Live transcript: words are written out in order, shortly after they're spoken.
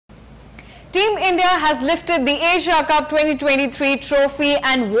Team India has lifted the Asia Cup 2023 trophy,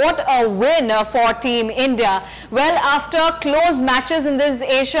 and what a win for Team India. Well, after close matches in this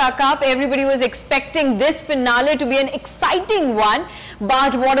Asia Cup, everybody was expecting this finale to be an exciting one,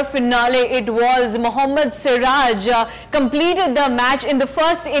 but what a finale it was. Mohammed Siraj completed the match in the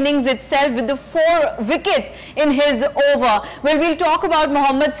first innings itself with the 4 wickets in his over. Well, we'll talk about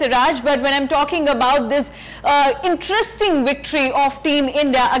Mohammed Siraj, but when I'm talking about this interesting victory of Team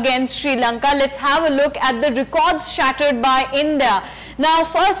India against Sri Lanka, let's have a look at the records shattered by India. Now,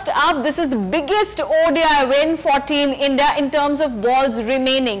 first up, this is the biggest ODI win for Team India in terms of balls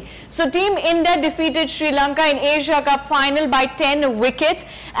remaining. So, Team India defeated Sri Lanka in Asia Cup final by 10 wickets,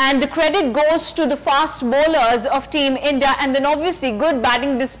 and the credit goes to the fast bowlers of Team India, and then obviously good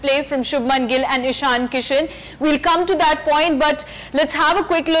batting display from Shubman Gill and Ishan Kishan. We'll come to that point, but let's have a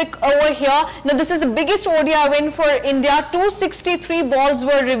quick look over here. Now, this is the biggest ODI win for India. 263 balls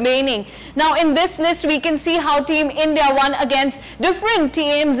were remaining. Now, in this list, we can see how Team India won against different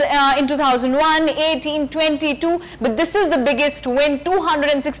teams in 2001, 18, 22, but this is the biggest win.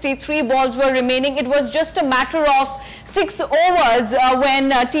 263 balls were remaining. It was just a matter of 6 overs when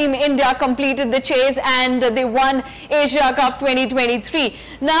Team India completed the chase and they won Asia Cup 2023.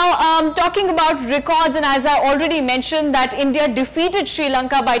 Now, talking about records, and as I already mentioned that India defeated Sri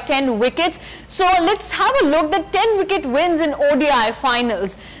Lanka by 10 wickets. So, let's have a look at 10 wicket wins in ODI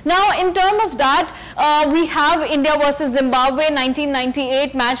finals. Now, in terms of that, we have India versus Zimbabwe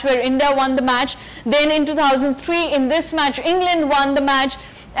 1998 match where India won the match. Then in 2003 in this match England won the match.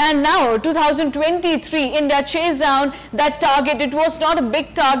 And now 2023 India chased down that target. It was not a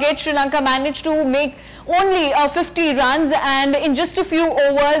big target. Sri Lanka managed to make only 50 runs, and in just a few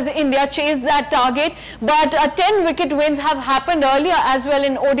overs India chased that target. But 10 wicket wins have happened earlier as well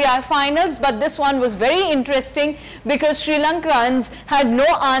in ODI finals, but this one was very interesting because Sri Lankans had no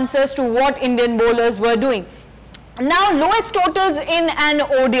answers to what Indian bowlers were doing. Now, lowest totals in an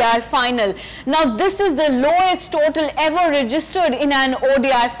ODI final. Now, this is the lowest total ever registered in an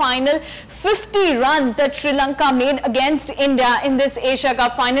ODI final. 50 runs that Sri Lanka made against India in this Asia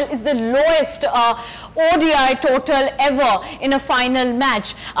Cup final is the lowest ODI total ever in a final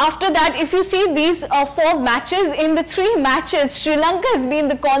match. After that, if you see these 4 matches, in the 3 matches, Sri Lanka has been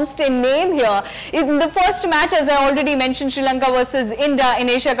the constant name here. In the first match, as I already mentioned, Sri Lanka versus India in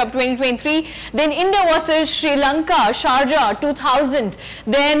Asia Cup 2023. Then India versus Sri Lanka, Sharjah 2000.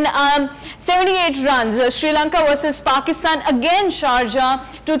 Then 78 runs, Sri Lanka versus Pakistan, again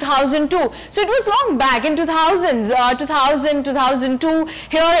Sharjah 2002. So it was long back in 2000s, 2000, 2002,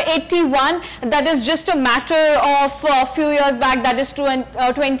 here 81, that is just a matter of a few years back, that is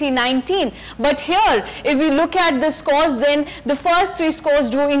 2019. But here, if we look at the scores, then the first 3 scores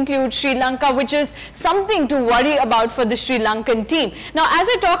do include Sri Lanka, which is something to worry about for the Sri Lankan team. Now, as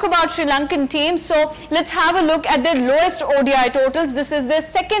I talk about Sri Lankan team, so let's have a look at their lowest ODI totals. This is their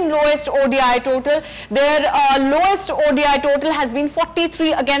second lowest ODI total. Their lowest ODI total has been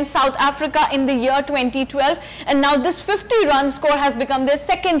 43 against South Africa in the year 2012, and now this 50 run score has become their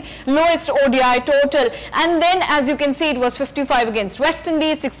second lowest ODI total. And then, as you can see, it was 55 against West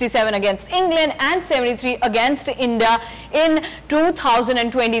Indies, 67 against England, and 73 against India in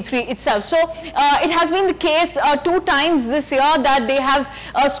 2023 itself. So it has been the case 2 times this year that they have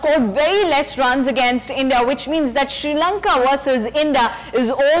scored very less runs against India, which means that Sri Lanka versus India is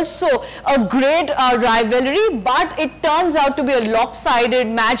also a great rivalry, but it turns out to be a lopsided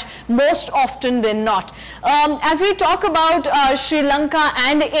match most often than not. As we talk about Sri Lanka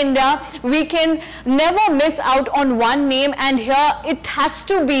and India, we can never miss out on one name, and here it has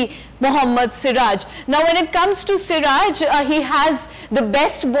to be Mohammed Siraj. Now, when it comes to Siraj, he has the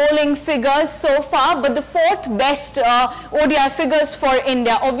best bowling figures so far, but the 4th best ODI figures for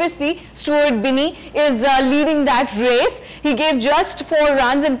India. Obviously, Stuart Binney is leading that race. He gave just 4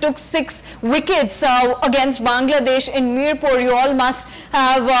 runs and took 6 wickets against Bangladesh in Mirpur. You all must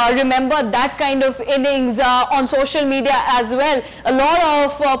have remembered that kind of innings on social media as well. A lot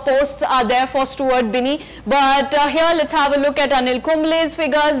of posts are there for Stuart Binney, but here let's have a look at Anil Kumble's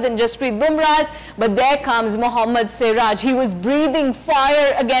figures, then just Bumrah's, but there comes Mohammed Siraj. He was breathing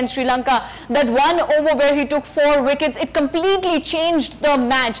fire against Sri Lanka. That one over where he took 4 wickets, it completely changed the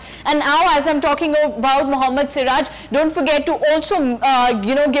match. And now, as I'm talking about Mohammed Siraj, don't forget to also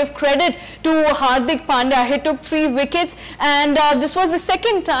give credit to Hardik Pandya. He took 3 wickets, and this was the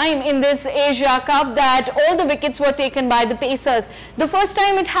second time in this Asia Cup that all the wickets were taken by the Pacers. The first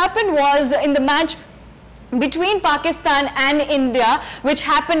time it happened was in the match between Pakistan and India, which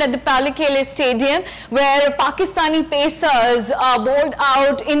happened at the Palakele Stadium, where Pakistani pacers bowled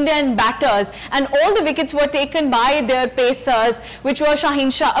out Indian batters, and all the wickets were taken by their pacers, which were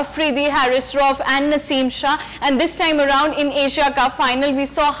Shaheen Shah Afridi, Haris Rauf and Naseem Shah. And this time around in Asia Cup final, we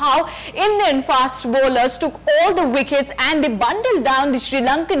saw how Indian fast bowlers took all the wickets and they bundled down the Sri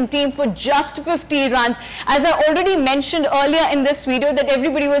Lankan team for just 50 runs. As I already mentioned earlier in this video, that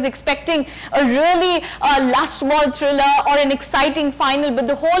everybody was expecting a really last ball thriller or an exciting final, but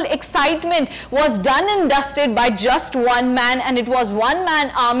the whole excitement was done and dusted by just one man, and it was one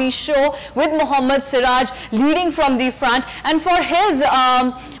man army show with Mohammed Siraj leading from the front. And for his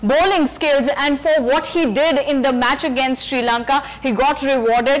bowling skills and for what he did in the match against Sri Lanka, he got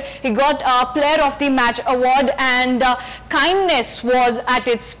rewarded. He got player of the match award, and kindness was at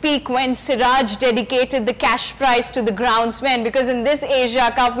its peak when Siraj dedicated the cash prize to the groundsmen, because in this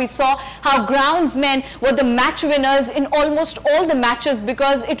Asia Cup we saw how groundsmen were the match winners in almost all the matches,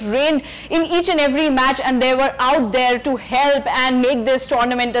 because it rained in each and every match and they were out there to help and make this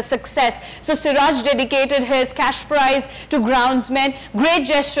tournament a success. So Siraj dedicated his cash prize to groundsmen. Great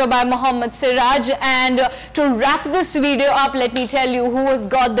gesture by Mohammed Siraj. And to wrap this video up, let me tell you who has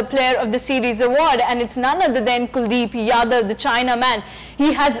got the Player of the Series award, and it's none other than Kuldeep Yadav, the Chinaman.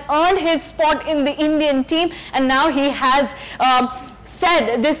 He has earned his spot in the Indian team, and now he has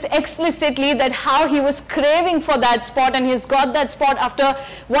said this explicitly, that how he was craving for that spot, and he's got that spot after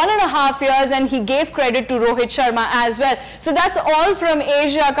 1.5 years, and he gave credit to Rohit Sharma as well. So that's all from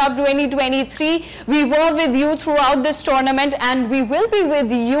Asia Cup 2023. We were with you throughout this tournament, and we will be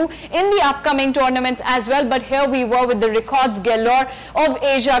with you in the upcoming tournaments as well, but here we were with the records galore of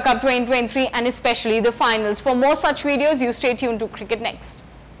Asia Cup 2023 and especially the finals. For more such videos, you stay tuned to Cricket Next.